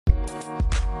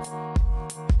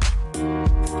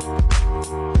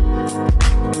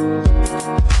Hey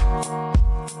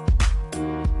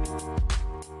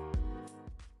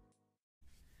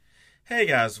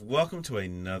guys, welcome to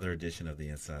another edition of the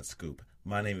Inside Scoop.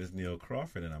 My name is Neil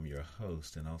Crawford and I'm your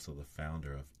host and also the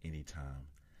founder of Anytime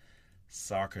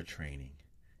Soccer Training.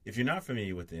 If you're not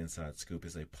familiar with the Inside Scoop,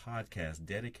 it's a podcast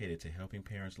dedicated to helping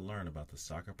parents learn about the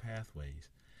soccer pathways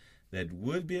that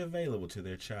would be available to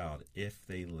their child if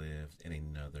they lived in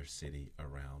another city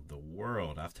around the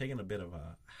world. I've taken a bit of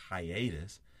a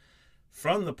hiatus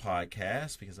from the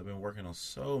podcast because I've been working on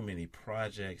so many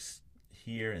projects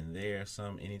here and there,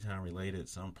 some anytime related,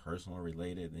 some personal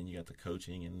related. Then you got the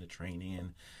coaching and the training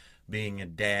and being a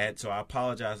dad. So I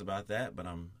apologize about that, but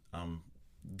I'm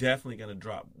definitely going to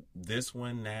drop this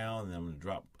one now, and then I'm going to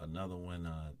drop another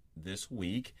one this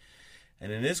week.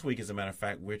 And in this week, as a matter of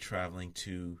fact, we're traveling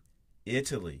to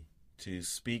Italy to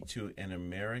speak to an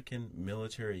American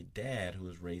military dad who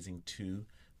is raising two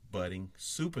budding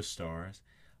superstars,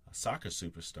 soccer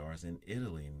superstars in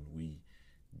Italy. And we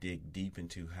dig deep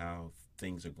into how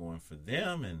things are going for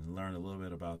them and learn a little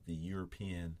bit about the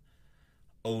European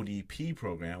ODP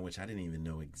program, which I didn't even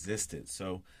know existed.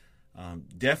 So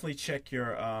definitely check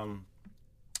your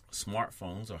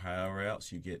smartphones or however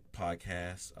else you get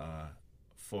podcasts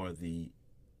for the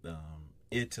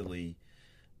Italy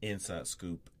Inside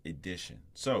Scoop edition.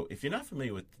 So if you're not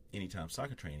familiar with Anytime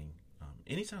Soccer Training,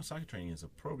 Anytime Soccer Training is a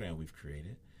program we've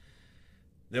created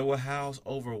that will house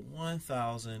over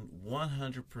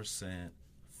 1,100%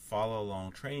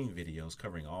 follow-along training videos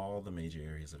covering all the major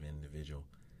areas of individual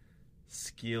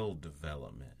skill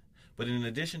development. But in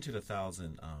addition to the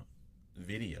 1,000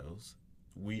 videos,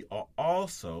 we are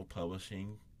also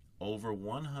publishing over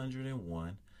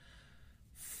 101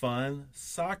 fun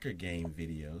soccer game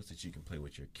videos that you can play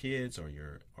with your kids or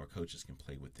coaches can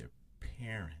play with their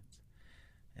parents.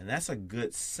 And that's a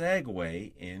good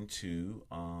segue into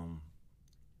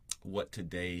what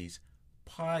today's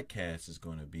podcast is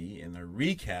going to be and a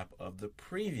recap of the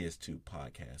previous two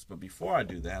podcasts. But before I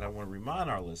do that, I want to remind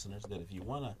our listeners that if you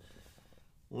want to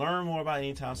learn more about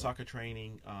Anytime Soccer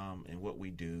Training and what we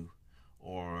do,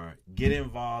 or get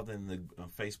involved in the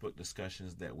Facebook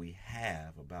discussions that we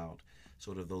have about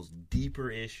sort of those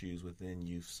deeper issues within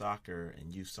youth soccer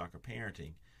and youth soccer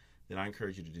parenting, then I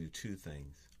encourage you to do two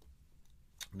things.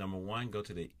 Number one, go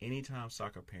to the Anytime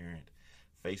Soccer Parent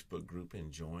Facebook group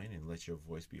and join and let your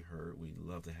voice be heard. We'd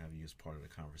love to have you as part of the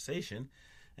conversation.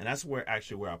 And that's where I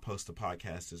post the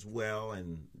podcast as well,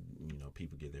 and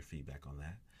people give their feedback on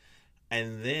that.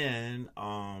 And then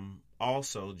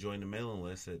also join the mailing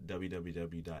list at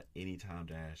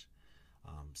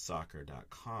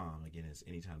www.anytime-soccer.com. Again, it's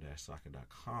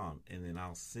anytime-soccer.com. And then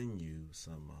I'll send you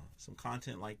some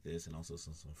content like this and also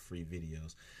some free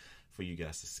videos for you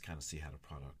guys to kind of see how the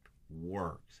product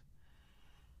works.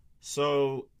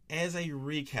 So as a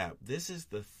recap, this is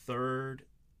the third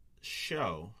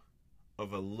show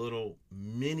of a little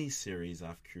mini-series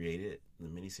I've created. The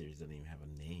mini-series doesn't even have a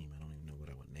name. I don't even know what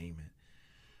I would name it.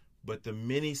 But the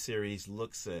mini-series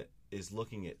is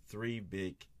looking at three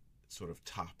big sort of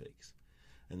topics.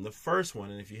 And the first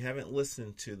one, and if you haven't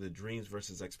listened to the Dreams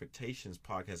versus Expectations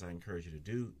podcast, I encourage you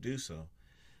to do so.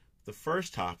 The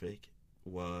first topic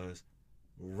was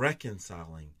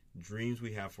reconciling dreams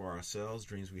we have for ourselves,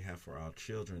 dreams we have for our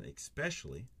children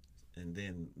especially, and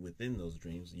then within those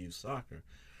dreams, youth soccer,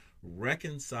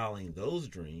 reconciling those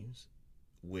dreams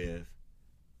with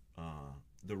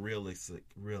the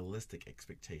realistic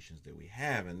expectations that we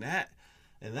have. And that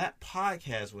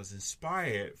podcast was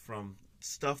inspired from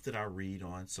stuff that I read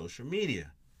on social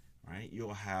media, right?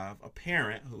 You'll have a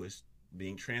parent who is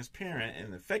being transparent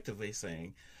and effectively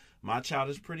saying, my child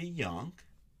is pretty young,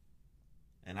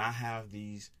 and I have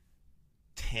these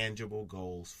tangible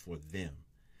goals for them.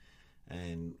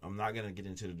 And I'm not going to get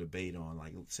into the debate on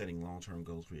like setting long-term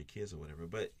goals for your kids or whatever,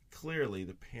 but clearly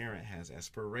the parent has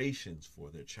aspirations for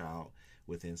their child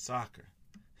within soccer.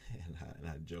 And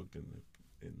I joked in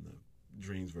the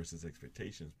Dreams versus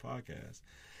Expectations podcast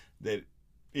that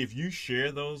if you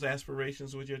share those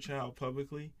aspirations with your child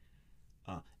publicly,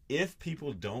 if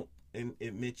people don't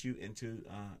admit you into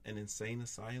an insane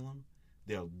asylum,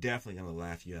 they're definitely going to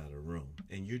laugh you out of the room,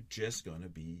 and you're just going to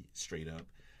be straight up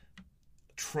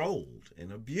trolled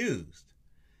and abused.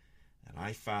 And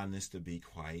I find this to be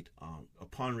quite,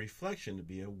 upon reflection, to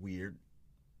be a weird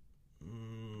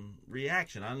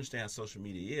reaction. I understand how social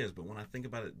media is, but when I think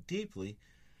about it deeply,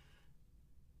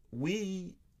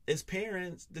 we as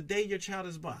parents, the day your child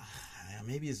is born,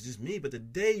 maybe it's just me, but the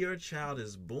day your child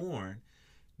is born,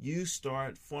 you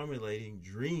start formulating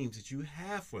dreams that you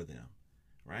have for them,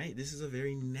 right? This is a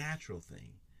very natural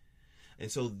thing.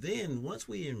 And so then once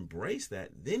we embrace that,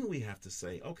 then we have to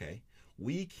say, okay,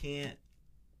 we can't,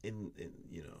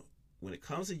 when it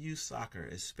comes to youth soccer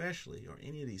especially, or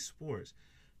any of these sports,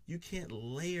 you can't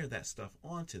layer that stuff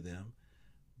onto them,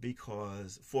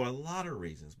 because for a lot of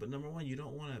reasons. But number one, you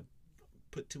don't want to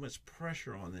put too much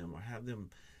pressure on them or have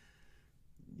them,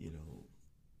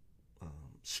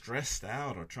 stressed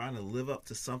out or trying to live up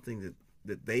to something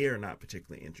that they are not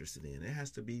particularly interested in. It has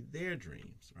to be their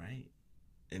dreams, right?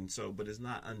 And so, but it's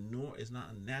not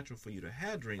unnatural for you to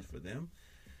have dreams for them.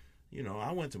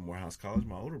 I went to Morehouse College.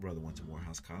 My older brother went to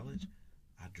Morehouse College.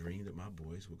 I dreamed that my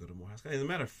boys would go to Morehouse College. As a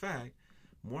matter of fact,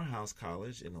 Morehouse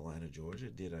College in Atlanta, Georgia,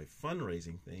 did a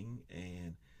fundraising thing,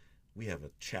 and we have a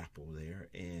chapel there,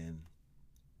 and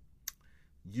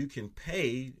you can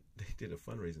pay. They did a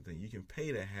fundraising thing. You can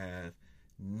pay to have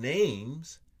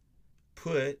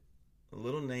a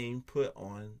little name put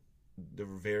on the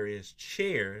various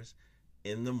chairs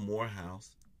in the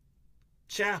Morehouse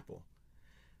chapel.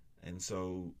 And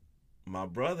so my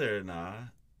brother and I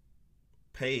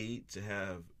paid to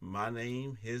have my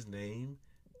name, his name,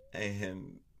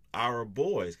 and our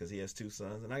boys, because he has 2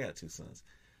 sons and I got 2 sons,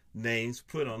 names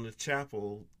put on the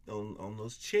chapel on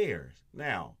those chairs.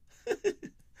 Now,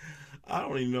 I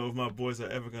don't even know if my boys are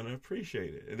ever going to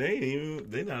appreciate it.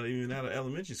 They're not even out of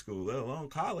elementary school, let alone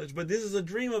college. But this is a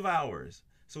dream of ours.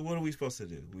 So what are we supposed to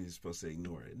do? We're supposed to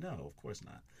ignore it? No, of course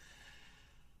not.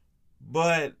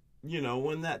 But,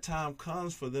 when that time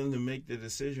comes for them to make the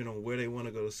decision on where they want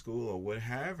to go to school, or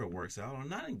however it works out, or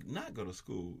not go to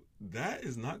school, that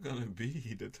is not going to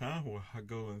be the time where I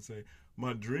go and say,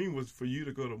 my dream was for you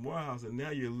to go to Morehouse, and now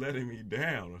you're letting me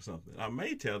down or something. I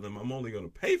may tell them I'm only going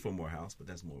to pay for Morehouse, but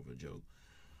that's more of a joke.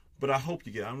 But I hope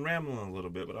you I'm rambling a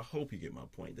little bit, but I hope you get my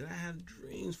point, that I have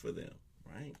dreams for them,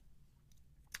 right?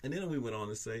 And then we went on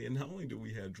to say, and not only do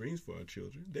we have dreams for our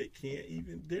children,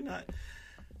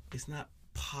 it's not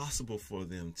possible for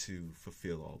them to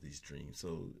fulfill all these dreams.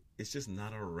 So it's just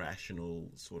not a rational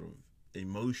sort of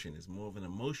emotion. It's more of an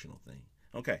emotional thing.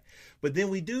 Okay, but then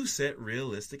we do set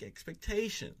realistic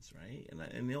expectations, right?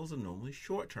 And those are normally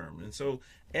short term. And so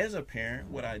as a parent,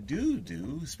 what I do,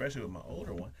 especially with my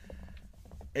older one,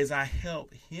 is I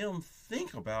help him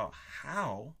think about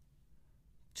how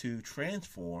to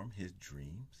transform his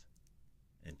dreams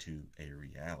into a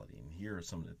reality. And here are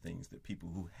some of the things that people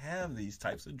who have these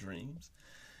types of dreams,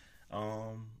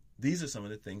 these are some of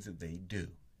the things that they do,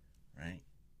 right?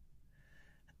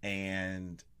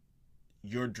 And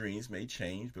your dreams may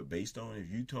change, but based on, if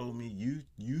you told me,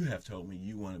 you have told me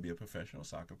you want to be a professional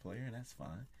soccer player, and that's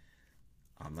fine.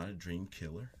 I'm not a dream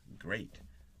killer. Great.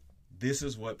 This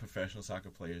is what professional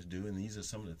soccer players do, and these are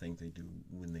some of the things they do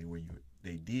when they were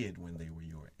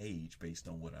your age, based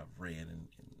on what I've read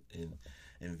in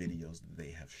videos that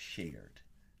they have shared.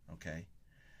 Okay.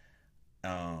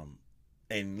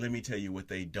 And let me tell you what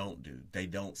they don't do. They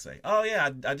don't say, "Oh yeah,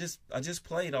 I just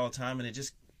played all the time and it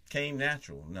just came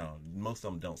natural." No, most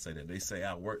of them don't say that. They say,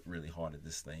 "I worked really hard at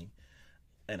this thing,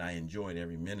 and I enjoyed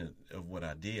every minute of what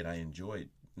I did. I enjoyed,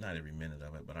 not every minute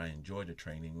of it, but I enjoyed the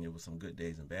training. There was some good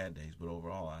days and bad days, but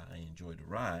overall, I enjoyed the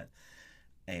ride.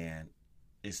 And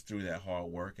it's through that hard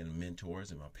work and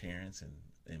mentors and my parents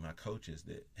and my coaches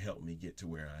that helped me get to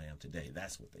where I am today."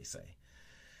 That's what they say.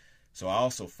 So I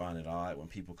also find it odd when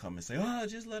people come and say, "Oh,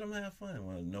 just let them have fun."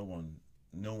 Well, no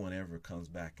one ever comes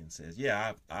back and says,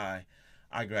 "Yeah,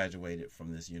 I graduated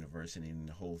from this university and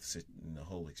the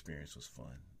whole experience was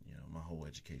fun. My whole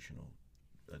educational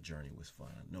journey was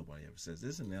fun." Nobody ever says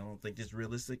this, and I don't think it's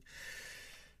realistic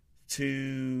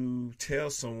to tell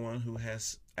someone who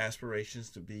has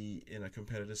aspirations to be in a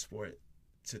competitive sport,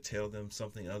 to tell them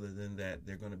something other than that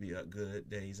they're going to be good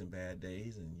days and bad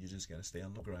days, and you just got to stay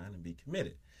on the grind and be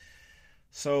committed.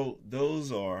 So those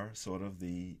are sort of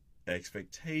the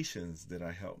expectations that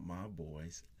I help my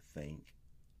boys think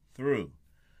through,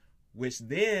 which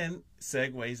then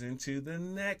segues into the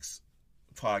next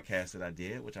podcast that I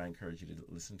did, which I encourage you to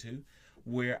listen to,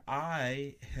 where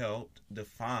I helped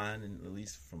define, and at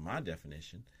least from my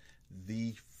definition,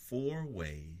 the 4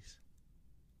 ways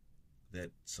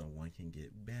that someone can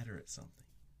get better at something.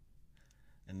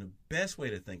 And the best way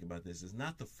to think about this is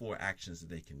not the 4 actions that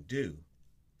they can do.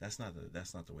 That's not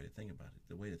the way to think about it.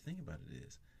 The way to think about it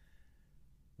is,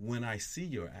 when I see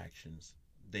your actions,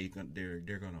 they're going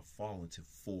to fall into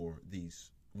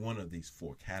one of these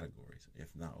 4 categories,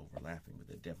 if not overlapping, but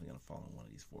they're definitely going to fall in one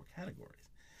of these 4 categories.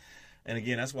 And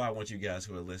again, that's why I want you guys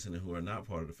who are listening, who are not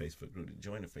part of the Facebook group, to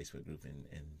join the Facebook group and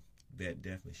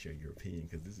definitely share your opinion,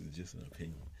 because this is just an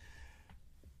opinion.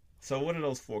 So what are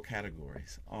those 4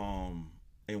 categories? And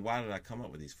And why did I come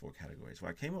up with these 4 categories?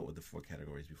 Well, I came up with the 4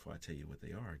 categories before I tell you what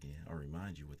they are again, or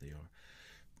remind you what they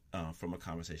are, from a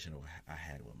conversation I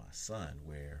had with my son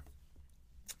where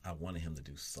I wanted him to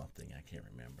do something, I can't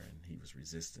remember, and he was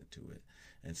resistant to it.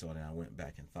 And so then I went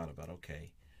back and thought about,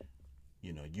 okay,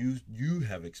 you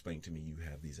have explained to me you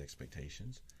have these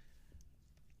expectations.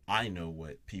 I know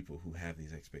what people who have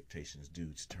these expectations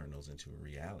do to turn those into a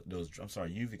reality.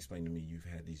 You've explained to me you've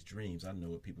had these dreams. I know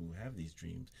what people who have these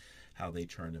dreams, how they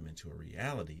turn them into a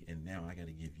reality. And now I got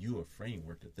to give you a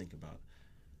framework to think about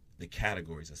the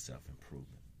categories of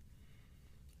self-improvement.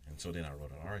 And so then I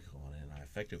wrote an article on it, and I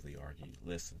effectively argued,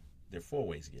 listen, there are 4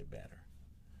 ways to get better.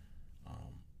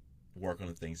 Work on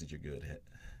the things that you're good at,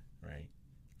 right?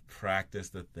 Practice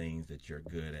the things that you're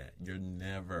good at. You're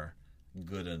never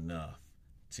good enough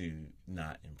to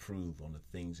not improve on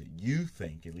the things that you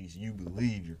think, at least you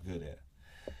believe you're good at.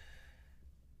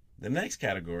 The next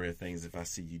category of things, if I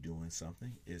see you doing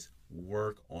something, is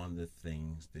work on the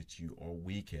things that you are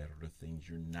weak at or the things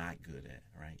you're not good at,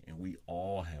 right? And we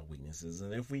all have weaknesses.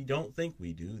 And if we don't think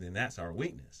we do, then that's our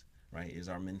weakness, right? Is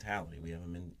our mentality. We have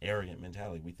an arrogant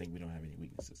mentality. We think we don't have any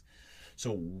weaknesses.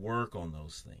 So work on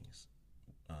those things.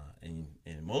 And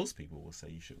most people will say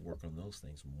you should work on those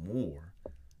things more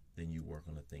than you work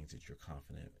on the things that you're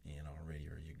confident in already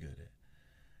or you're good at.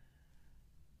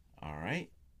 All right.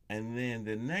 And then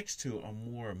the next 2 are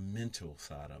more mental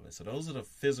side of it. So those are the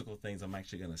physical things I'm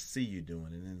actually going to see you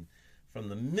doing. And then from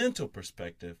the mental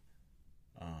perspective,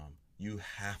 you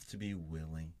have to be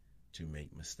willing to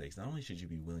make mistakes. Not only should you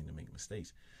be willing to make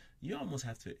mistakes, you almost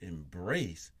have to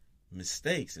embrace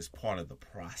mistakes as part of the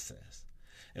process.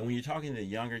 And when you're talking to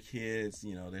younger kids,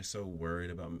 they're so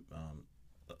worried about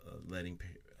letting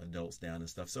adults down and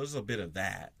stuff. So there's a bit of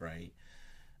that, right?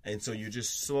 And so you're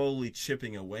just slowly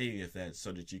chipping away at that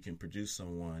so that you can produce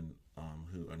someone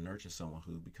or nurture someone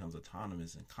who becomes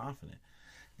autonomous and confident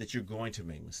that you're going to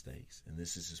make mistakes. And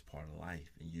this is just part of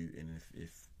life. And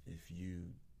if you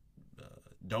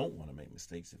don't want to make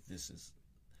mistakes, if this is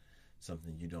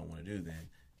something you don't want to do, then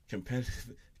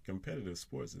competitive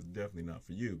sports is definitely not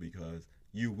for you, because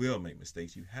you will make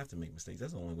mistakes. You have to make mistakes.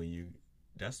 That's the only way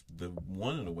that's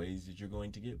one of the ways that you're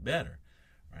going to get better,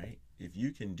 right? If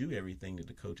you can do everything that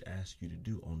the coach asks you to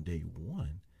do on day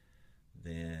 1,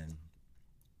 then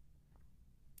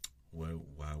why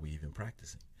are we even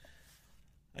practicing?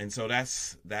 And so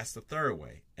that's the 3rd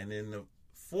way. And then the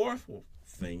 4th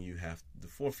thing the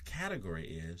 4th category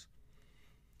is,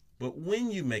 but when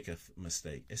you make a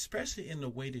mistake, especially in the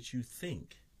way that you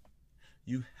think,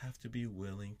 you have to be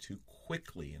willing to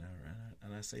quickly,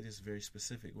 and I say this very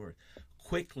specific word,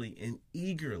 quickly and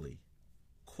eagerly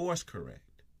course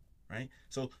correct, right?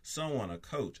 So someone, a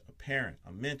coach, a parent,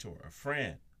 a mentor, a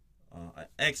friend, an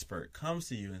expert comes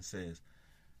to you and says,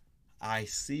 I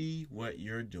see what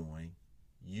you're doing.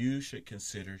 You should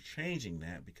consider changing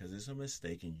that because it's a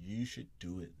mistake and you should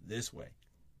do it this way.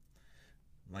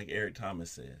 Like Eric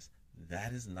Thomas says,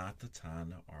 that is not the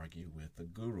time to argue with the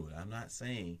guru. I'm not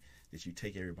saying that you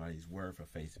take everybody's word for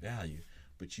face value,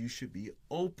 but you should be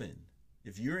open.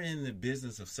 If you're in the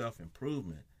business of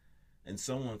self-improvement and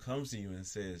someone comes to you and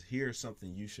says, here's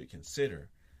something you should consider,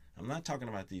 I'm not talking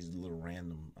about these little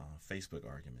random Facebook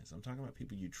arguments. I'm talking about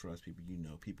people you trust, people you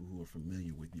know, people who are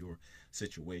familiar with your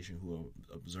situation, who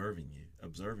are observing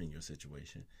your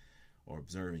situation or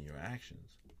observing your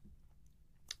actions.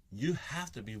 You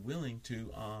have to be willing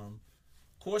to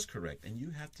course correct, and you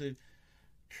have to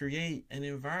create an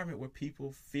environment where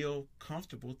people feel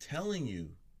comfortable telling you,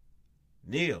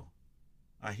 Neil,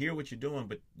 I hear what you're doing,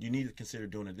 but you need to consider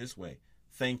doing it this way.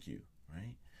 Thank you,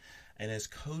 right? And as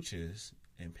coaches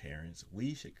and parents,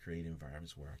 we should create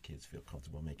environments where our kids feel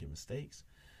comfortable making mistakes.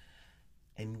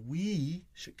 And we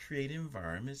should create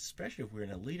environments, especially if we're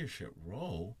in a leadership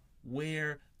role,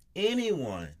 where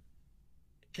anyone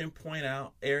can point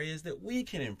out areas that we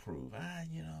can improve.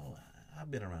 I've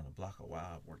been around the block a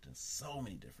while. I've worked in so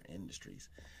many different industries.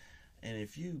 And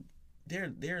if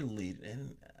they're lead,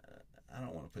 and I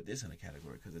don't want to put this in a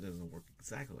category because it doesn't work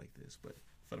exactly like this, but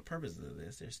for the purposes of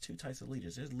this, there's 2 types of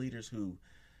leaders. There's leaders who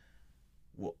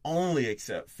will only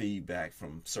accept feedback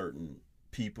from certain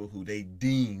people who they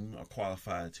deem are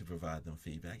qualified to provide them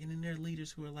feedback. And then there are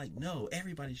leaders who are like, no,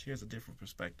 everybody shares a different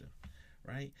perspective,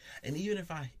 right? And even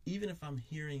if I'm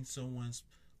hearing someone's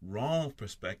wrong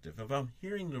perspective, if I'm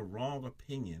hearing the wrong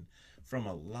opinion from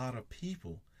a lot of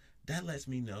people, that lets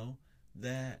me know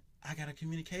that I got a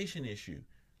communication issue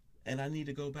and I need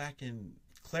to go back and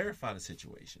clarify the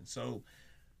situation. So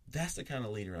that's the kind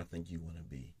of leader I think you want to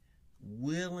be.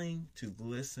 Willing to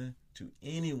listen to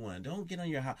anyone. Don't get on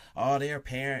your they're a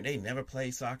parent, they never play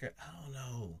soccer. I don't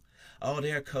know. oh,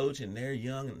 they're a coach and they're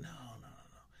young. No, no, no,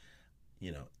 no.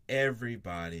 You know,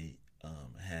 everybody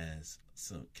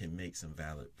can make some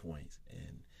valid points,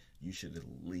 and you should at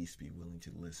least be willing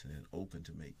to listen and open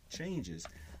to make changes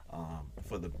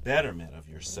for the betterment of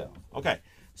yourself. Okay,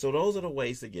 so those are the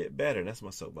ways to get better. That's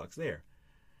my soapbox there.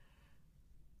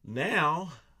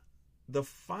 Now, the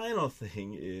final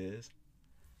thing is,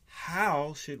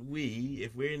 how should we,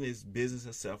 if we're in this business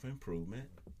of self-improvement,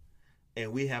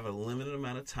 and we have a limited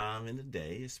amount of time in the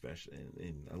day, especially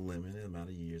in a limited amount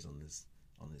of years on this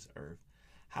earth,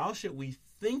 how should we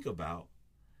think about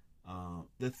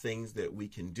the things that we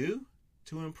can do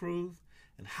to improve,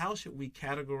 and how should we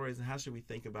categorize and how should we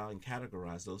think about and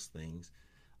categorize those things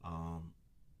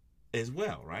as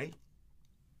well, right?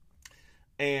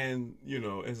 And, you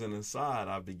know, as an aside,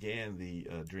 I began the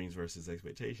Dreams versus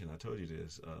Expectation. I told you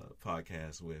this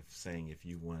podcast with saying if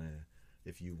you wanted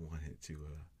to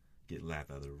get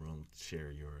laughed out of the room,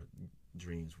 share your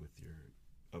dreams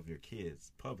with your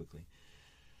kids publicly.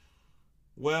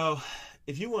 Well,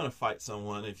 if you want to fight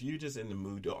someone, if you're just in the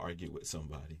mood to argue with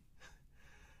somebody,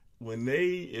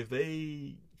 if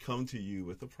they come to you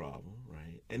with a problem,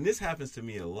 right? And this happens to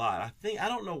me a lot. I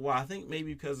don't know why. I think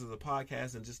maybe because of the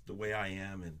podcast and just the way I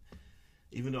am, and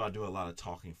even though I do a lot of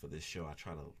talking for this show, I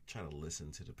try to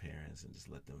listen to the parents and just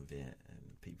let them vent,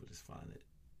 and people just find it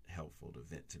helpful to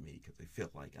vent to me because they feel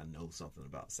like I know something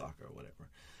about soccer or whatever,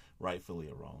 rightfully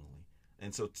or wrongly.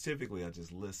 And so typically I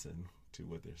just listen to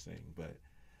what they're saying. But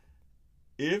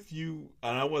and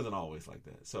I wasn't always like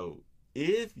that. So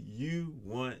if you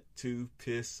want to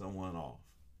piss someone off,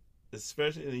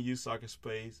 especially in the youth soccer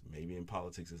space, maybe in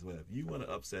politics as well, if you want to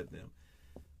upset them,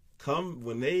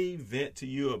 when they vent to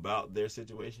you about their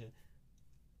situation,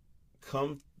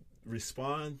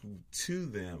 respond to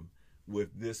them with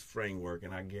this framework,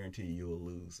 and I guarantee you'll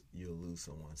lose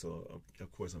someone. So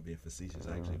of course I'm being facetious.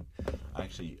 I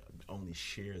actually only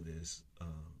share this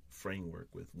framework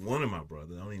with one of my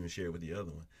brothers. I don't even share it with the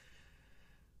other one.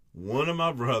 One of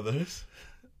my brothers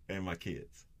and my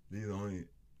kids. These are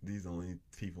only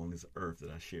people on this earth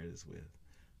that I share this with.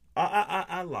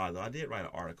 I lie though. I did write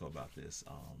an article about this.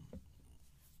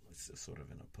 It's sort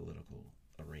of in a political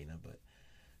arena, but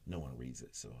no one reads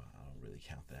it, so I don't really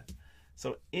count that.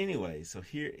 So anyway,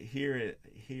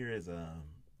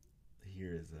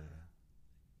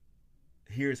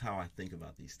 here's how I think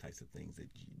about these types of things that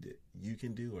you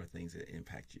can do or things that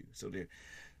impact you.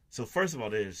 So first of all,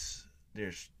 there's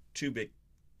two big,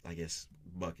 I guess,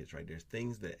 buckets, right? There's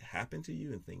things that happen to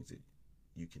you and things that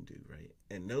you can do, right?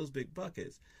 And those big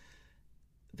buckets,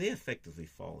 they effectively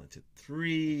fall into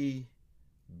three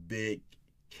big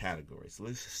categories. So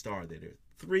let's start there. There are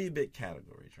three big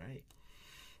categories, right?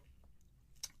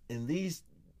 And these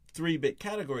three big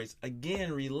categories,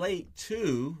 again, relate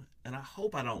to, and I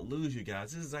hope I don't lose you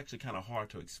guys. This is actually kind of hard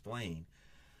to explain.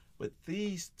 But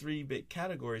these three big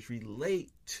categories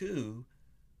relate to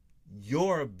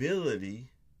your ability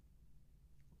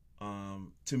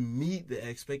to meet the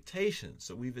expectations.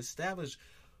 So we've established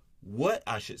what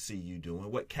I should see you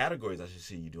doing, what categories I should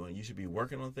see you doing. You should be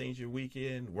working on things you're weak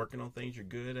in, working on things you're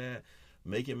good at,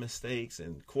 making mistakes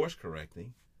and course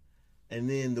correcting. And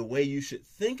then the way you should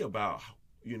think about,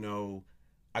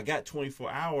 I got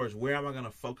 24 hours. Where am I going to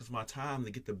focus my time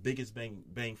to get the biggest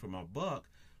bang for my buck?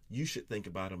 You should think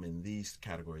about them in these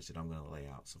categories that I'm going to lay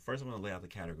out. So first I'm going to lay out the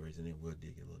categories, and then we'll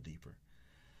dig a little deeper.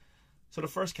 So the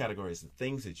first category is the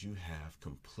things that you have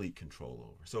complete control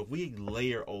over. So if we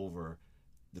layer over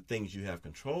the things you have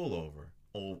control over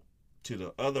to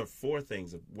the other four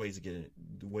things of ways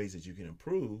that you can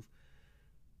improve,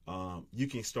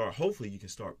 hopefully you can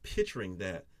start picturing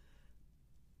that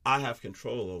I have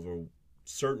control over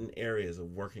certain areas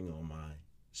of working on my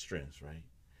strengths, right?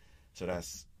 So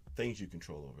that's things you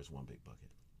control over is one big bucket.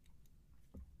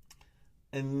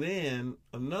 And then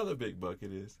another big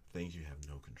bucket is things you have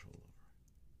no control over.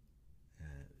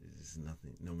 It's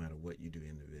nothing, no matter what you do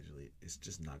individually, it's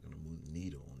just not going to move the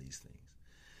needle on these things.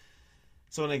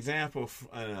 So an example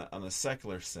on a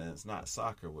secular sense, not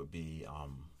soccer, would be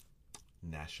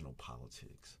national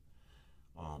politics.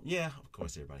 Of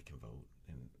course, everybody can vote,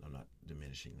 and I'm not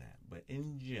diminishing that. But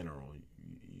in general,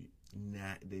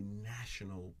 the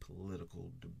national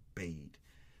political debate,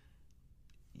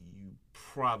 you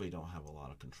probably don't have a lot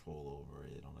of control over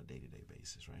it on a day-to-day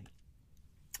basis, right?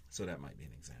 So that might be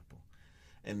an example.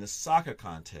 In the soccer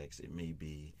context, it may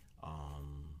be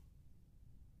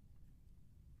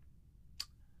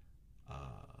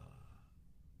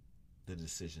the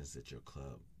decisions that your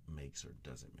club makes or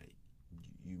doesn't make.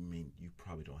 You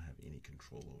probably don't have any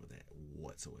control over that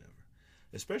whatsoever,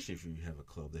 especially if you have a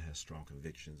club that has strong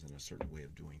convictions and a certain way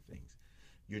of doing things.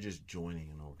 You're just joining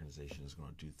an organization that's going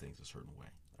to do things a certain way.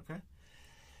 Okay?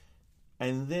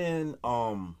 And then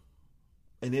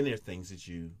there are things that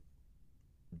you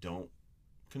don't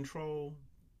control.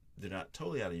 They're not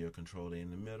totally out of your control. They're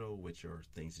in the middle, which are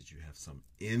things that you have some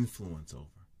influence over.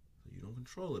 So you don't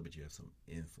control it, but you have some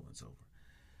influence over.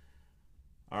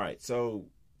 All right, so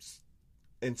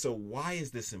why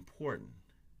is this important?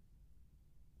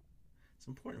 It's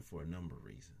important for a number of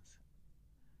reasons.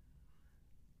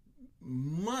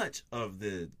 Much of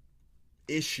the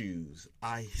issues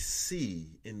I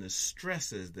see in the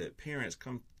stresses that parents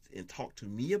come and talk to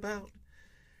me about,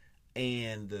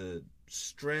 and the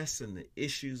stress and the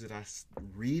issues that I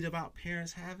read about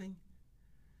parents having,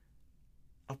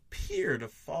 appear to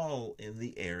fall in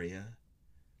the area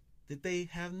that they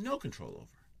have no control over.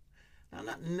 Now, I'm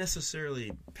not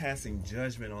necessarily passing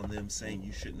judgment on them, saying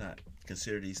you should not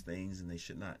consider these things and they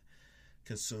should not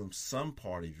consume some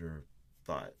part of your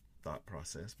thought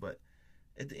process, but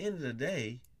at the end of the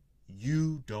day,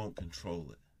 you don't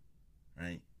control it,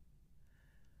 right?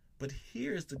 But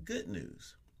here's the good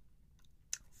news.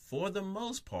 For the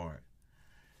most part,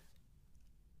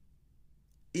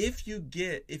 if you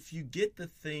get the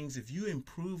things, if you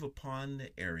improve upon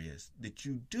the areas that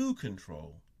you do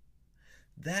control,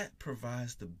 that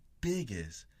provides the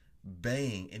biggest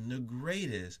bang and the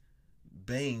greatest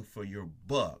bang for your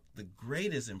buck, the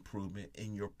greatest improvement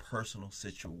in your personal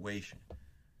situation.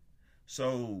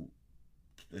 So,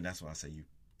 and that's why I say you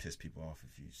piss people off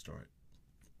if you start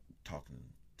talking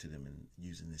to them and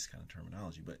using this kind of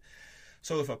terminology. But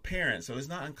so if a parent, so it's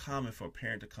not uncommon for a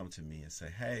parent to come to me and say,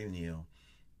 "Hey, Neil,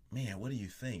 man, what do you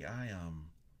think?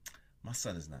 My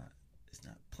son is not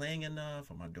playing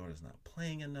enough, or my daughter's not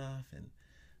playing enough, and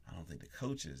I don't think the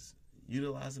coach is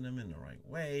utilizing them in the right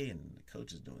way, and the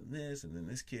coach is doing this, and then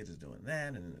this kid is doing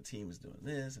that, and then the team is doing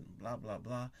this, and blah, blah,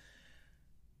 blah."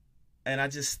 And I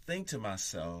just think to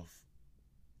myself,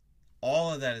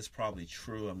 all of that is probably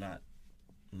true. I'm not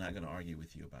going to argue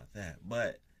with you about that.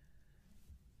 But,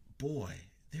 boy,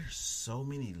 there's so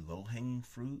many low-hanging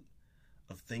fruit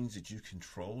of things that you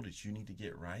control that you need to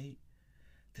get right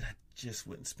that I just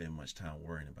wouldn't spend much time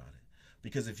worrying about it.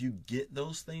 Because if you get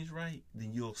those things right,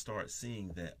 then you'll start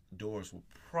seeing that doors will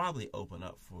probably open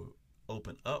up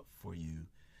for you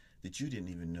that you didn't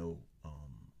even know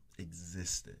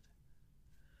existed.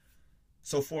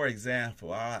 So, for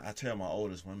example, I tell my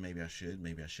oldest one, maybe I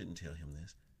shouldn't tell him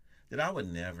this, that I would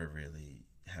never really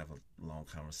have a long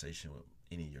conversation with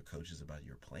any of your coaches about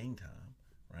your playing time,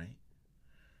 right?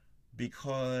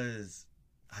 Because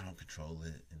I don't control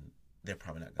it, and they're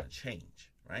probably not going to change,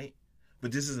 right?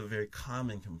 But this is a very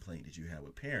common complaint that you have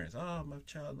with parents. "Oh, my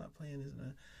child's not playing this and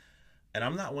that." And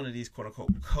I'm not one of these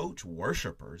quote-unquote coach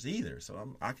worshipers either.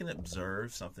 So I can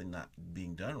observe something not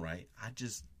being done right. I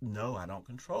just know I don't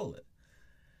control it.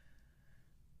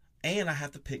 And I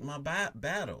have to pick my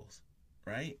battles,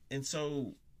 right? And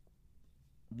so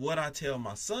what I tell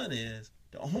my son is,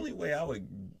 the only way I would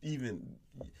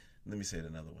let me say it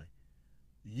another way.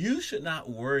 You should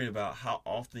not worry about how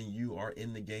often you are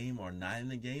in the game or not in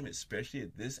the game, especially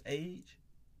at this age.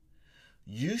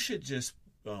 You should just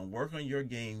work on your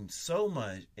game so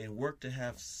much and work to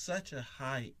have such a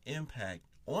high impact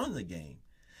on the game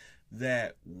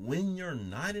that when you're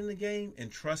not in the game,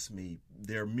 and trust me,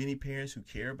 there are many parents who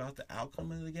care about the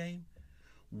outcome of the game.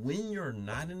 When you're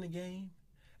not in the game,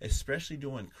 especially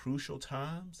during crucial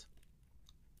times,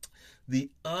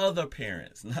 the other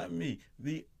parents, not me,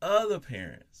 the other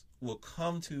parents will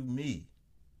come to me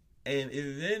and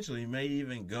eventually may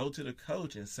even go to the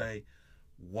coach and say,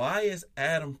 "Why is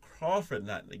Adam Crawford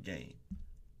not in the game?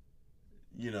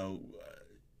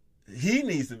 He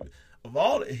needs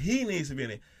to be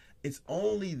in it." It's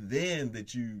only then that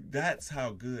that's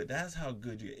how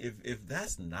good you, if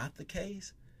that's not the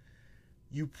case,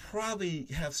 you probably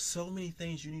have so many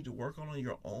things you need to work on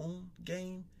your own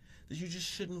game that you just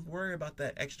shouldn't worry about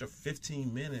that extra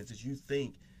 15 minutes that you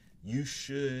think you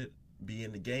should be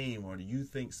in the game, or do you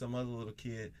think some other little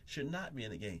kid should not be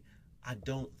in the game. I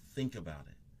don't think about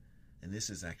it. And this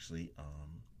is actually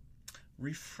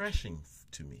refreshing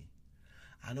to me.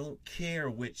 I don't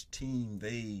care which team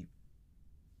they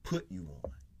put you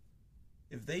on.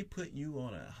 If they put you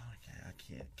on I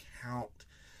can't count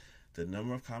the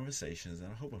number of conversations,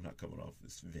 and I hope I'm not coming off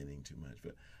this venting too much,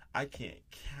 but I can't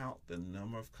count the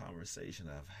number of conversations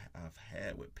I've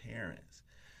had with parents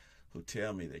who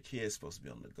tell me their kid's supposed to be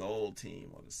on the gold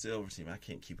team or the silver team. I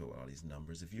can't keep up with all these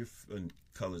numbers. If you're in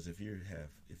colors, if you're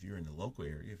in the local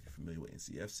area, if you're familiar with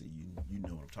NCFC, you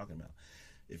know what I'm talking about.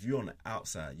 If you're on the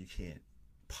outside, you can't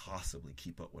possibly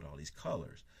keep up with all these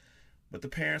colors. But the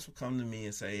parents will come to me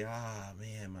and say,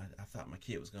 man, I thought my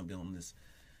kid was going to be on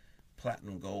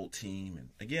platinum gold team. And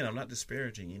again, I'm not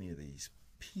disparaging any of these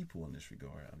people in this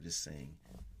regard. I'm just saying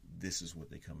this is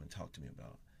what they come and talk to me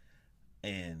about.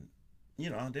 And,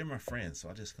 they're my friends, so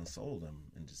I just console them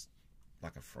and just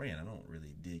like a friend. I don't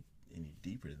really dig any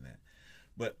deeper than that.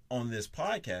 But on this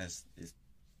podcast,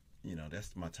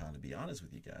 that's my time to be honest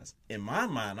with you guys. In my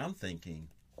mind, I'm thinking,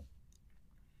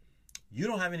 you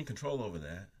don't have any control over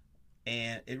that.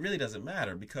 And it really doesn't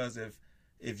matter, because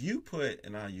if you put,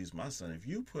 and I'll use my son, if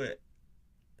you put,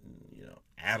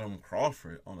 Adam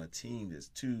Crawford on a team that's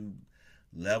 2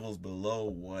 levels below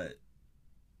what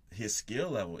his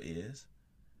skill level is,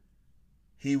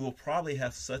 he will probably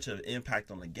have such an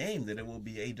impact on the game that it will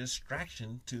be a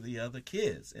distraction to the other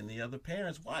kids and the other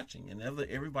parents watching. And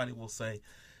everybody will say,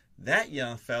 that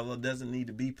young fella doesn't need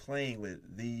to be playing with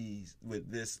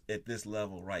this at this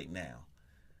level right now.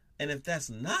 And if that's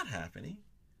not happening,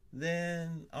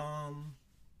 then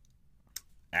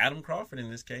Adam Crawford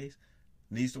in this case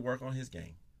needs to work on his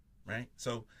game, right?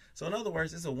 So in other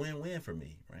words, it's a win-win for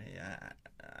me, right?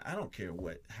 I don't care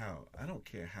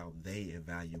how they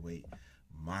evaluate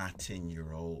my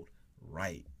 10-year-old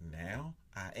right now.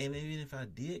 And even if I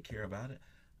did care about it,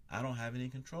 I don't have any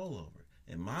control over it.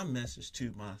 And my message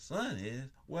to my son is,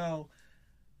 well,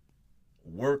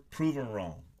 prove them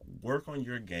wrong. Work on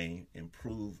your game and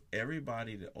prove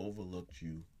everybody that overlooked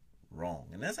you wrong.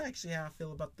 And that's actually how I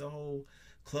feel about the whole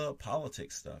club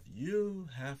politics stuff. You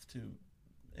have to,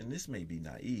 and this may be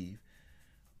naive,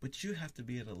 but you have to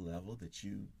be at a level that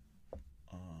you,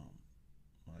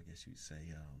 I guess you'd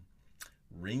say,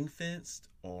 ring-fenced,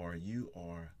 or you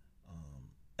are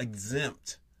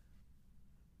exempt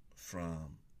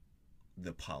from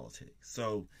the politics.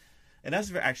 So, and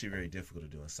that's actually very difficult to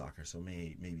do in soccer. So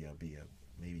maybe I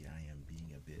am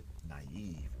being a bit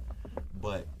naive,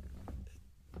 but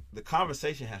the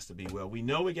conversation has to be, well, we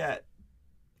know we got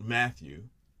Matthew.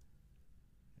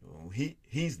 Well,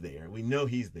 he's there. We know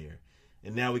he's there.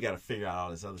 And now we got to figure out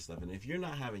all this other stuff. And if you're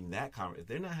not having that if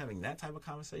they're not having that type of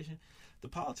conversation, the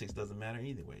politics doesn't matter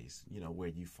either ways. Where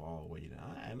you fall, where you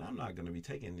don't. And I'm not going to be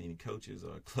taking any coaches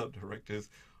or club directors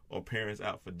or parents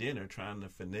out for dinner trying to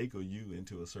finagle you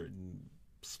into a certain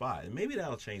spot. And maybe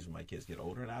that'll change when my kids get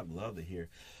older. And I'd love to hear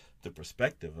the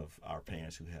perspective of our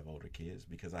parents who have older kids,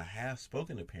 because I have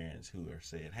spoken to parents who are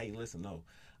saying, hey, listen, no,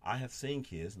 I have seen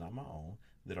kids, not my own,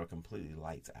 that are completely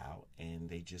lights out, and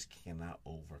they just cannot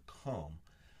overcome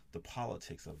the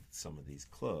politics of some of these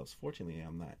clubs. Fortunately,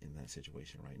 I'm not in that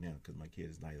situation right now, because my kid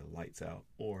is neither lights out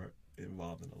or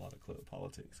involved in a lot of club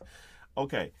politics.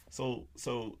 Okay, so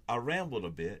I rambled a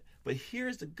bit, but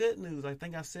here's the good news. I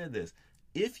think I said this.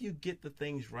 If you get the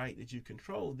things right that you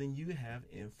control, then you have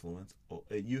influence.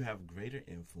 You have greater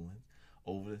influence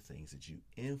over the things that you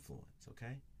influence.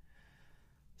 Okay.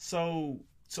 So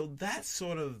that's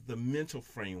sort of the mental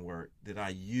framework that I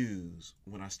use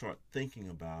when I start thinking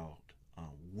about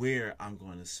where I'm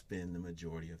going to spend the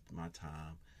majority of my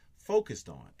time focused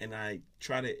on, and I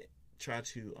try to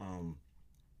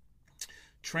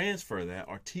transfer that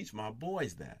or teach my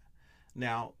boys that.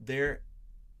 Now there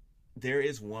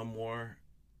is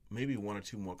maybe one or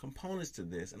two more components to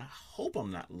this, and I hope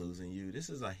I'm not losing you. This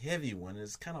is a heavy one.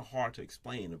 It's kind of hard to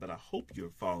explain, but I hope you're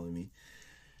following me.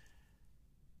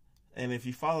 And if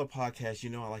you follow the podcast,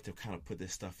 I like to kind of put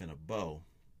this stuff in a bow.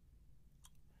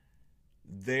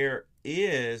 There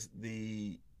is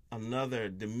another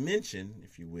dimension,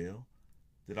 if you will,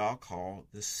 that I'll call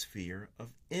the sphere of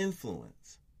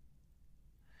influence.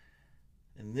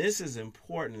 And this is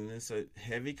important, and it's a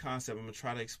heavy concept. I'm going to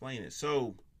try to explain it.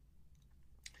 So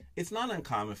it's not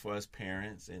uncommon for us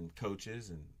parents and coaches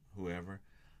and whoever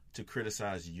to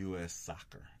criticize U.S.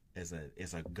 soccer as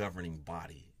a governing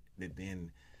body that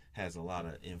then has a lot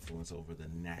of influence over the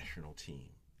national team.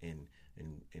 In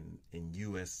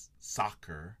U.S.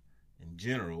 soccer in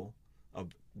general,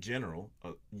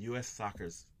 U.S.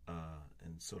 soccer's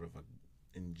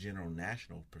in general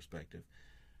national perspective,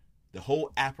 the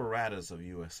whole apparatus of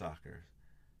U.S. soccer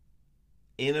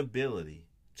inability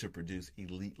to produce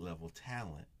elite level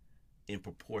talent in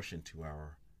proportion to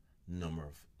our number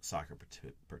of soccer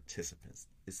participants.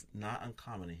 It's not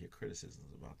uncommon to hear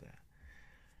criticisms about that.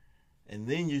 And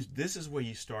then this is where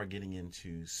you start getting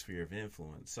into sphere of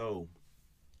influence. So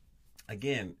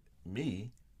again,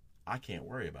 I can't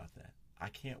worry about that. I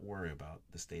can't worry about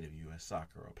the state of U.S.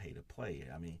 soccer or pay to play.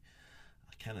 I mean,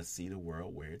 I kind of see the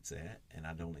world where it's at, and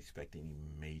I don't expect any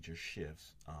major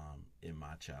shifts in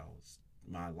my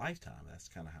lifetime. That's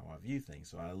kind of how I view things.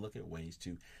 So I look at ways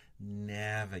to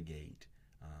navigate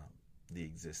the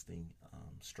existing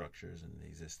structures and the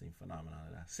existing phenomena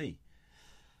that I see.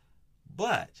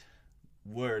 But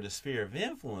where the sphere of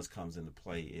influence comes into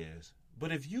play is,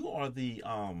 But if you are the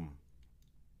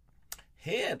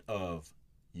head of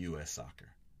U.S.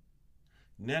 Soccer,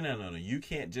 no. You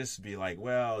can't just be like,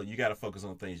 well, you got to focus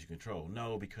on things you control.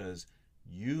 No, because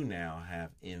you now have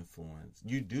influence.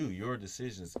 Your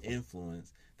decisions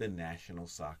influence the national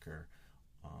soccer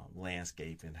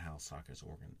landscape and how soccer is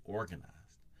organized.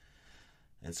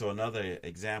 And so another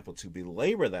example to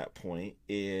belabor that point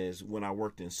is when I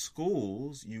worked in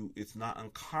schools, it's not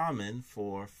uncommon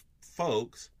for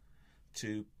folks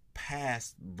to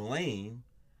pass blame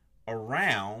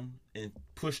around and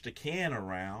push the can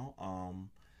around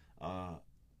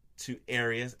to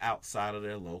areas outside of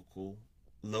their local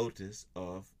locus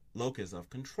of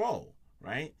control,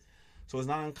 right? So it's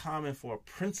not uncommon for a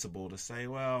principal to say,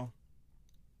 well,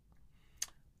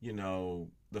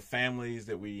 the families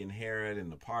that we inherit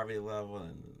and the poverty level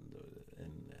and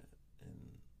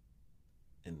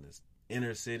the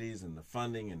inner cities and the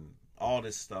funding and all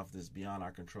this stuff that's beyond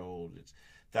our control,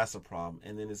 that's a problem.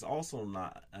 And then it's also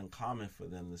not uncommon for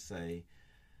them to say,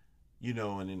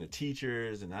 and then the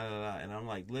teachers and and I'm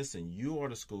like, listen, you are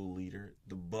the school leader.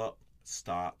 The buck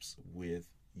stops with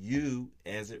you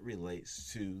as it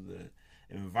relates to the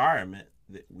environment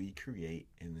that we create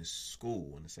in this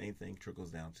school. And the same thing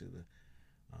trickles down to the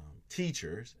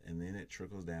teachers, and then it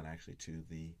trickles down actually to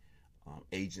the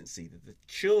agency that the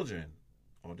children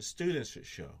or the students should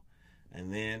show.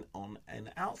 And then on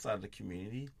the outside of the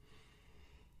community,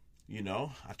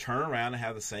 I turn around and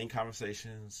have the same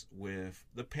conversations with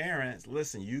the parents.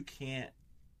 Listen, you can't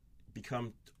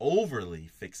become overly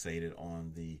fixated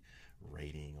on the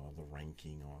rating or the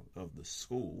ranking of the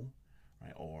school,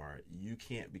 right? Or you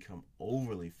can't become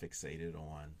overly fixated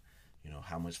on,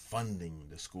 how much funding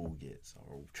the school gets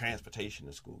or transportation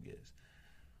the school gets.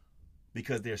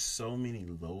 Because there's so many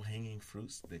low-hanging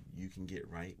fruits that you can get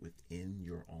right within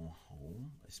your own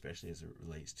home, especially as it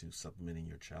relates to supplementing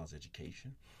your child's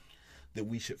education, that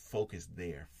we should focus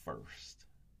there first.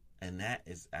 And that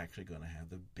is actually going to have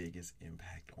the biggest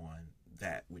impact on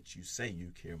that which you say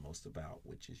you care most about,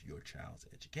 which is your child's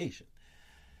education.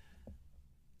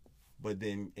 But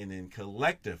then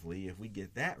collectively, if we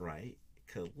get that right,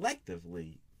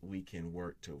 collectively we can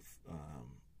work to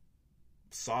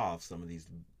solve some of these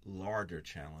larger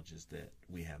challenges that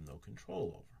we have no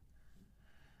control over.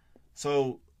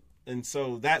 So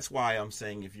that's why I'm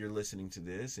saying, if you're listening to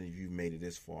this and if you've made it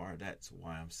this far, that's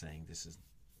why I'm saying this is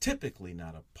typically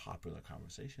not a popular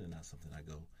conversation and not something I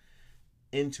go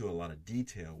into a lot of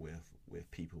detail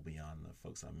with people beyond the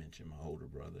folks I mentioned, my older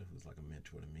brother, who's like a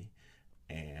mentor to me,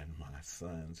 and my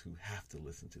sons who have to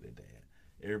listen to their dad.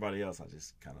 Everybody else, I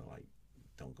just kind of like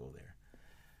don't go there.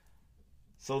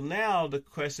 So now the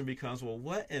question becomes, well,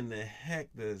 what in the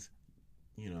heck does,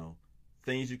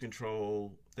 things you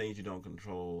control, things you don't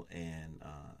control, and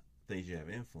things you have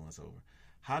influence over,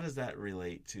 how does that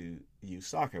relate to youth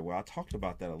soccer? Well, I talked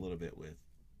about that a little bit with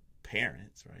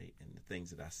parents, right? And the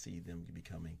things that I see them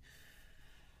becoming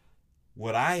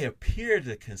what I appear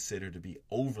to consider to be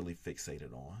overly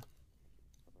fixated on.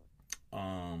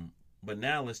 But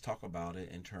now let's talk about it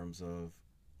in terms of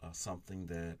something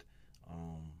that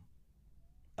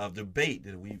of debate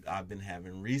that I've been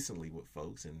having recently with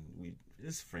folks, and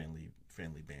it's friendly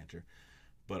banter,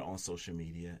 but on social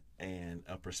media, and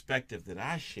a perspective that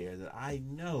I share that I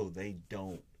know they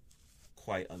don't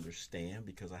quite understand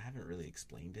because I haven't really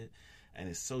explained it, and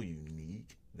it's so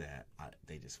unique that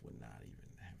they just would not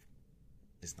even have.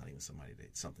 It's not even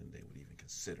something they would even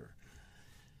consider.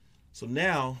 So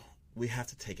now we have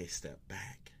to take a step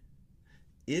back.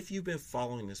 If you've been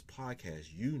following this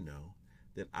podcast, you know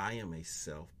that I am a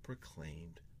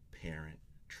self-proclaimed parent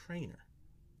trainer.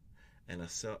 And a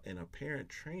parent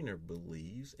trainer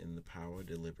believes in the power of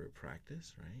deliberate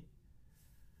practice, right?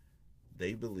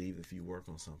 They believe if you work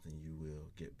on something, you will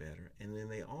get better. And then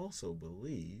they also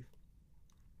believe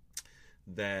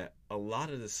that a lot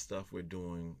of the stuff we're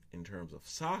doing in terms of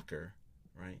soccer,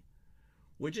 right?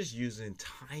 We're just using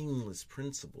timeless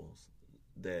principles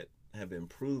that have been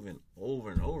proven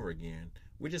over and over again.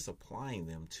 We're just applying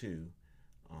them to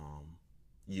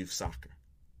youth soccer,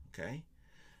 okay?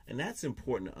 And that's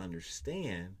important to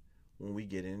understand when we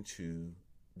get into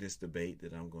this debate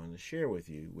that I'm going to share with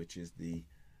you, which is the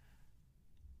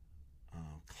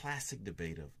classic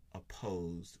debate of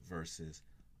opposed versus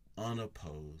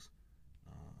unopposed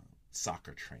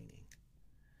soccer training.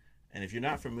 And if you're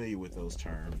not familiar with those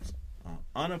terms,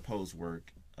 unopposed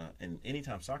work, and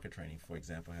anytime soccer training, for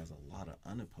example, has a lot of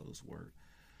unopposed work,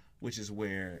 which is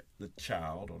where the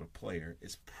child or the player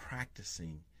is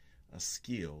practicing a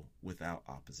skill without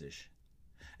opposition.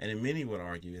 And many would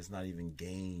argue it's not even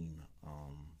game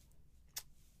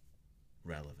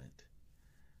relevant.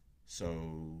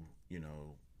 So,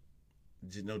 no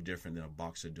different than a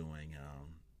boxer doing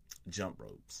jump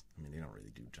ropes. I mean, they don't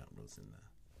really do jump ropes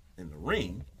in the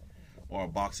ring, or a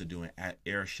boxer doing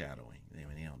air shadowing. I mean,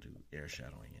 they don't do air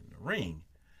shadowing in the ring,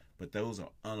 but those are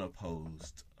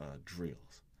unopposed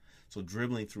drills. So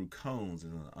dribbling through cones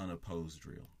is an unopposed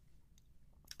drill.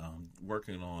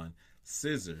 Working on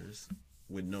scissors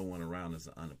with no one around is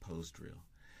an unopposed drill.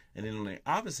 And then on the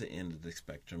opposite end of the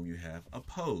spectrum, you have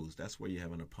opposed. That's where you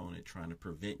have an opponent trying to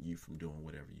prevent you from doing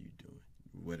whatever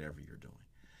you're doing.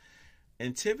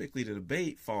 And typically the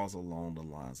debate falls along the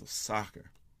lines of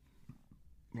soccer.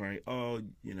 Right? Oh,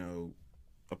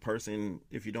 a person,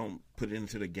 if you don't put it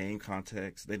into the game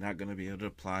context, they're not going to be able to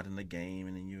apply it in the game.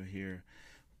 And then you hear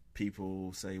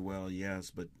people say, well, yes,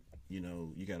 but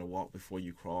you got to walk before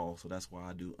you crawl. So that's why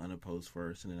I do unopposed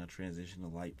first, and then I transition to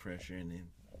light pressure, and then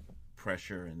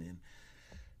pressure, and then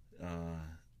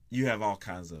you have all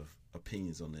kinds of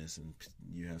opinions on this, and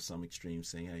you have some extremes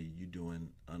saying, hey, you doing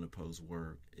unopposed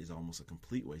work is almost a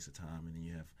complete waste of time, and then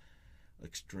you have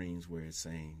extremes where it's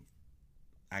saying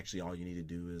actually all you need to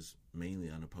do is mainly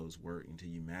unopposed work until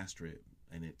you master it,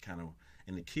 and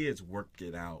the kids work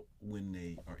it out when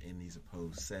they are in these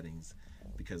opposed settings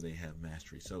because they have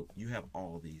mastery. So you have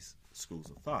all these schools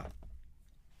of thought,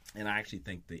 and I actually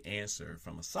think the answer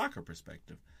from a soccer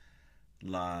perspective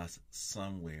lies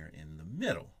somewhere in the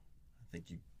middle. I think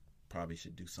you probably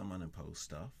should do some unopposed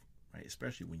stuff, right?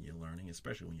 Especially when you're learning,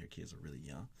 especially when your kids are really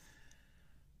young.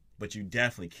 But you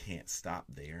definitely can't stop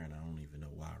there, and I don't even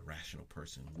know why a rational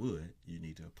person would. You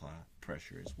need to apply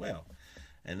pressure as well.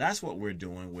 And that's what we're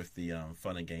doing with the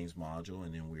Fun and Games module,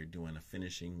 and then we're doing a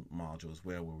finishing module as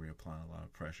well where we're applying a lot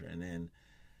of pressure. And then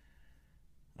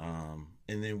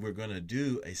we're going to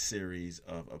do a series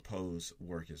of opposed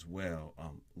work as well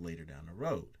later down the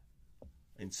road.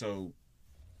 And so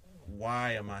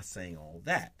why am I saying all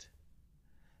that?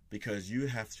 Because you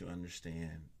have to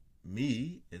understand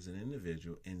me as an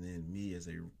individual, and then me as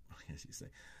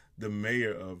the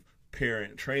mayor of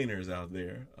parent trainers out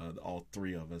there, all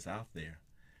three of us out there,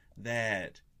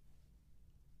 that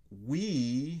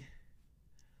we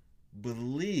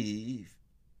believe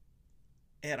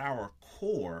at our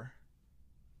core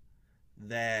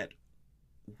that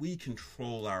we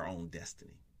control our own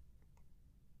destiny.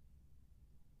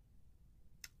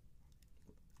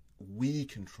 We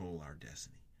control our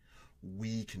destiny.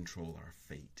 We control our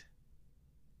fate.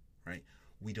 Right?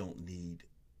 We don't need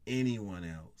anyone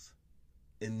else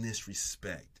in this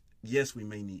respect. Yes, we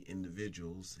may need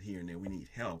individuals here and there. We need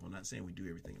help. I'm not saying we do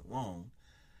everything alone.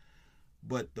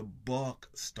 But the buck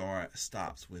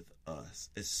stops with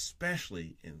us,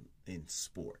 especially in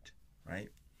sport, right?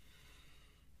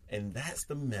 And that's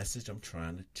the message I'm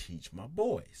trying to teach my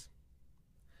boys.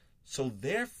 So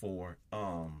therefore,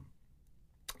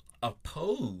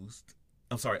 unopposed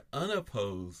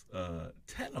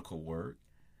technical work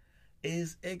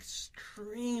is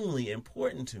extremely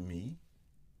important to me,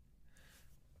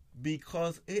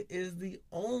 because it is the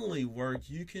only work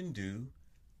you can do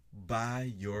by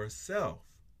yourself.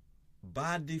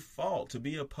 By default, to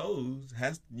be opposed,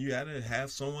 you got to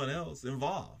have someone else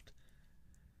involved.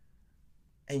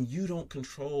 And you don't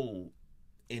control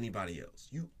anybody else.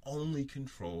 You only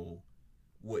control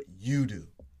what you do,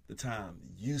 the time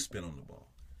you spend on the ball.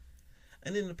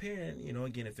 And then the parent,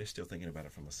 again, if they're still thinking about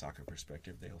it from a soccer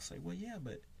perspective, they'll say, well, yeah,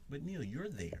 but Neil, you're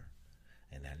there.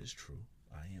 And that is true.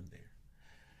 I am there.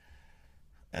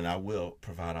 And I will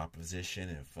provide opposition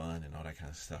and fun and all that kind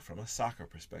of stuff from a soccer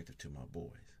perspective to my boys.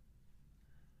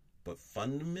 But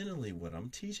fundamentally, what I'm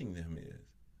teaching them is,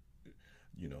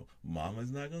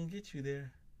 mama's not going to get you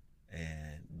there.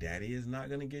 And daddy is not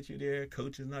going to get you there.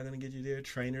 Coach is not going to get you there.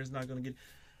 Trainer is not going to get you.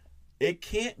 It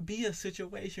can't be a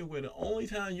situation where the only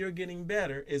time you're getting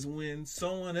better is when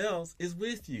someone else is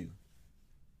with you.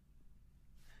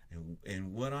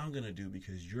 And what I'm going to do,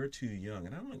 because you're too young,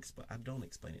 and I don't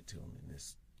explain it to them in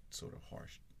this sort of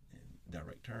harsh and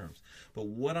direct terms, but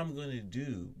what I'm going to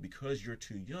do, because you're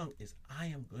too young, is I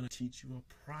am going to teach you a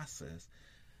process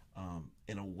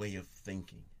and a way of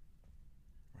thinking,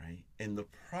 right? And the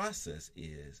process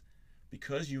is,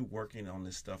 because you're working on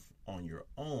this stuff on your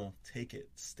own, take it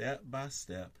step by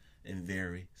step in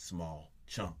very small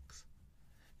chunks.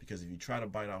 Because if you try to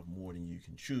bite off more than you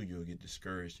can chew, you'll get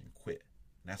discouraged and quit.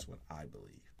 That's what I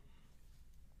believe.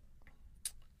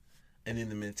 And then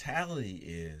the mentality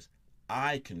is,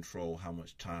 I control how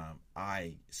much time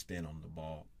I spend on the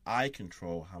ball. I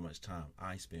control how much time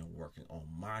I spend working on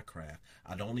my craft.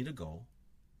 I don't need a goal.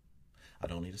 I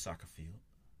don't need a soccer field.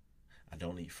 I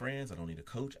don't need friends. I don't need a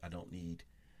coach. I don't need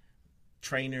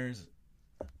trainers.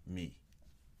 Me.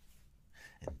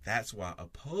 And that's why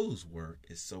opposed work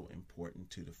is so important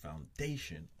to the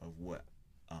foundation of what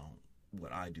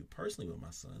I do personally with my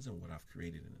sons and what I've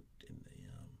created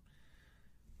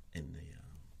in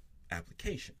the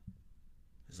application.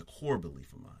 It's a core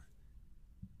belief of mine.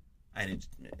 And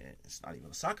it's not even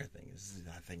a soccer thing.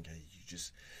 I think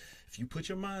if you put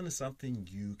your mind to something,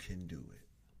 you can do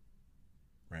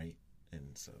it. Right?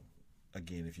 And so,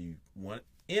 again, if you want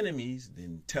enemies,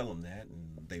 then tell them that,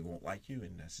 and they won't like you,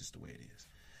 and that's just the way it is.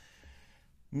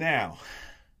 Now,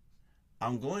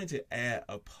 I'm going to add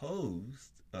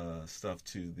opposed stuff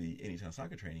to the Anytime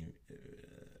Soccer Training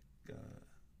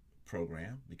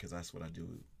program, because that's what I do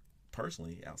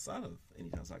personally outside of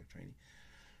Anytime Soccer Training,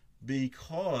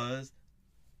 because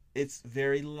it's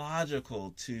very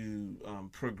logical to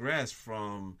progress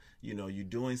from, you're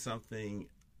doing something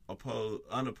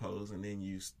unopposed, and then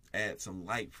you add some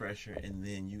light pressure, and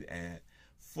then you add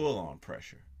full-on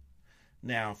pressure.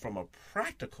 Now, from a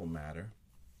practical matter,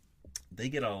 they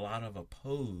get a lot of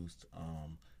opposed,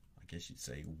 I guess you'd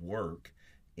say, work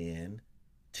in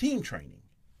team training.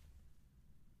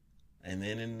 And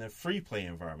then in the free play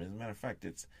environment. As a matter of fact,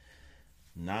 it's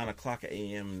 9 o'clock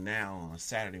a.m. now on a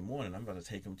Saturday morning. I'm going to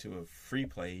take them to a free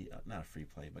play, not a free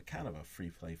play, but kind of a free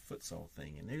play futsal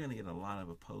thing. And they're going to get a lot of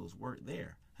opposed work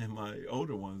there. And my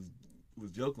older one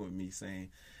was joking with me, saying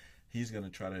he's going to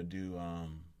try to do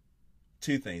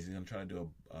two things. He's going to try to do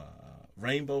a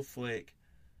rainbow flick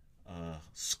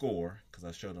score, because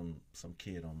I showed him some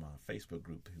kid on my Facebook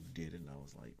group who did it, and I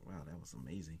was like, wow, that was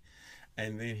amazing.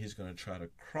 And then he's going to try to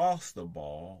cross the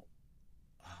ball.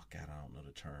 Oh, God, I don't know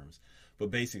the terms.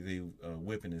 But basically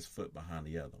whipping his foot behind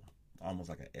the other one. Almost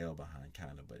like an L behind,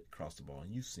 kind of, but cross the ball.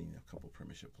 And you've seen a couple of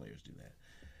Premiership players do that.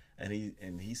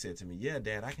 And he said to me, yeah,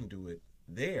 Dad, I can do it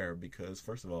there because,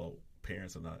 first of all,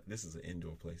 parents are not, this is an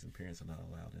indoor place, and parents are not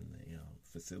allowed in the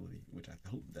facility, which I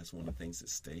hope that's one of the things that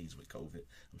stays with COVID.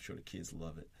 I'm sure the kids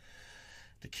love it.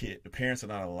 The parents are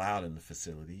not allowed in the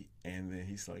facility. And then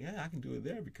he's like, yeah, I can do it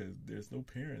there because there's no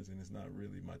parents and it's not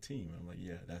really my team. And I'm like,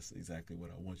 yeah, that's exactly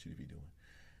what I want you to be doing.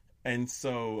 And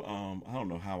so I don't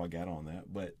know how I got on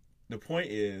that, but the point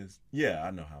is, yeah,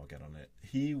 I know how I got on that.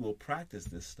 He will practice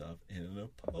this stuff in an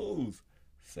opposed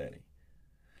setting.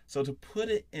 So to put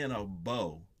it in a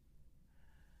bow,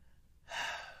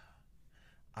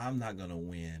 I'm not going to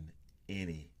win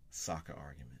any soccer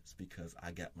arguments because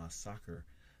I got my soccer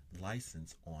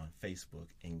license on Facebook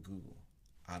and Google.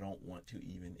 I don't want to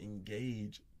even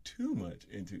engage too much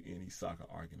into any soccer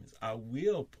arguments. I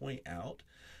will point out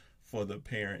for the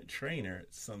parent trainer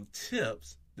some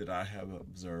tips that I have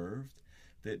observed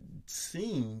that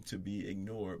seem to be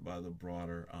ignored by the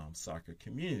broader soccer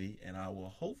community, and I will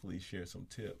hopefully share some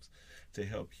tips to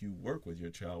help you work with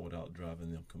your child without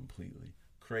driving them completely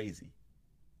crazy.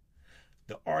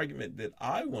 The argument that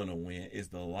I want to win is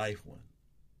the life one,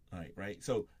 right?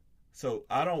 So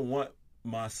I don't want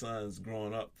my sons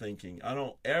growing up thinking, I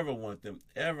don't ever want them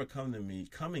ever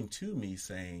coming to me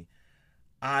saying,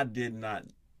 I did not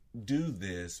do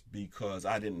this because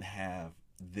I didn't have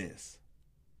this.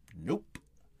 Nope.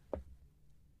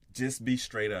 Just be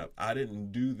straight up. I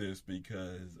didn't do this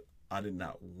because I did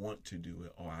not want to do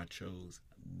it, or I chose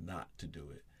not to do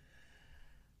it.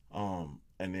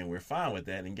 And then we're fine with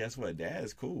that. And guess what? Dad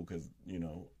is cool because,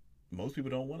 most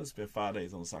people don't want to spend 5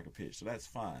 days on the soccer pitch, so that's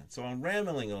fine. So I'm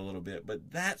rambling a little bit,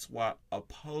 but that's why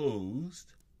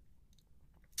opposed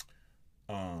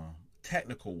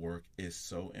technical work is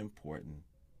so important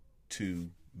to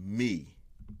me.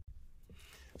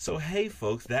 So, hey,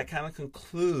 folks, that kind of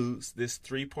concludes this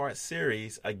 3-part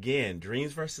series. Again,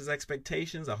 Dreams versus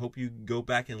Expectations. I hope you go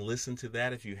back and listen to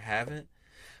that if you haven't.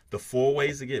 The 4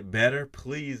 ways to get better,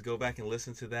 please go back and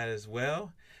listen to that as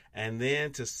well. And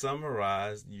then to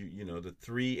summarize, the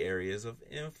 3 areas of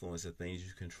influence, the things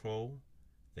you control,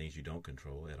 things you don't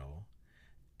control at all,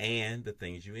 and the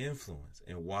things you influence,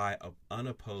 and why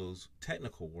unopposed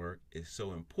technical work is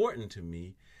so important to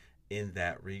me in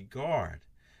that regard.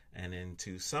 And then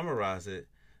to summarize it,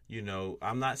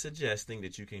 I'm not suggesting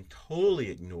that you can totally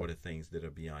ignore the things that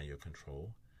are beyond your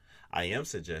control. I am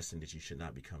suggesting that you should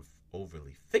not become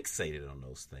overly fixated on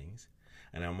those things.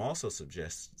 And I'm also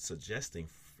suggesting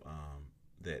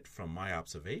that from my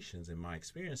observations and my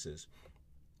experiences,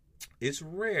 it's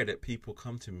rare that people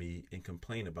come to me and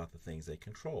complain about the things they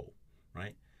control,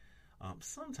 right?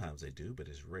 Sometimes they do, but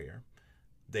it's rare.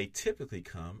 They typically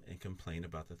come and complain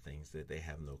about the things that they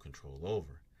have no control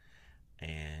over.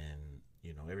 And,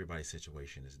 everybody's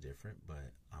situation is different,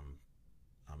 but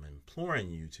I'm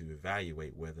imploring you to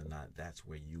evaluate whether or not that's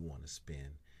where you want to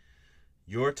spend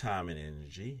your time and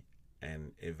energy,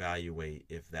 and evaluate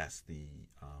if that's the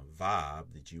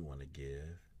vibe that you want to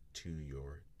give to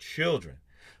your children.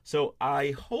 So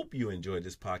I hope you enjoyed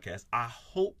this podcast. I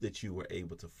hope that you were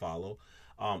able to follow.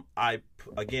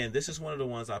 This is one of the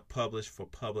ones I published for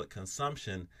public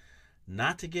consumption,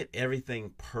 not to get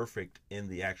everything perfect in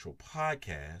the actual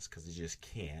podcast, because you just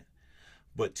can't,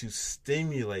 but to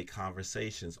stimulate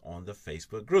conversations on the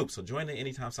Facebook group. So join the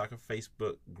Anytime Soccer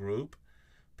Facebook group,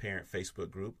 parent Facebook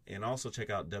group, and also check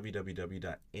out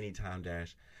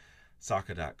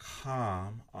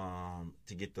www.anytime-soccer.com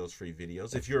to get those free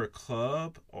videos. If you're a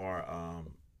club or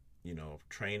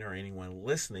trainer or anyone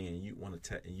listening and you want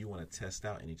to test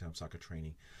out Anytime Soccer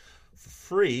training for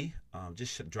free,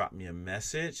 just drop me a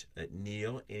message at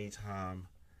Neil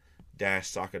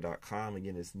anytime-soccer.com.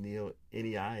 Again, it's Neil,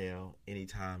 Neil,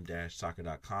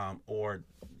 anytime-soccer.com, or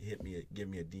give me a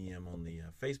DM on the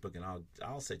Facebook, and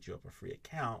I'll set you up a free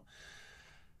account.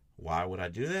 Why would I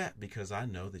do that? Because I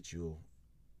know that you'll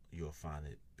find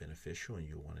it beneficial and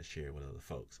you'll want to share it with other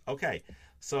folks. Okay,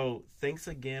 so thanks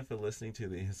again for listening to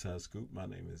the Inside Scoop. My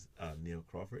name is Neil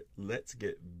Crawford. Let's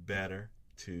get better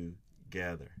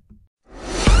together.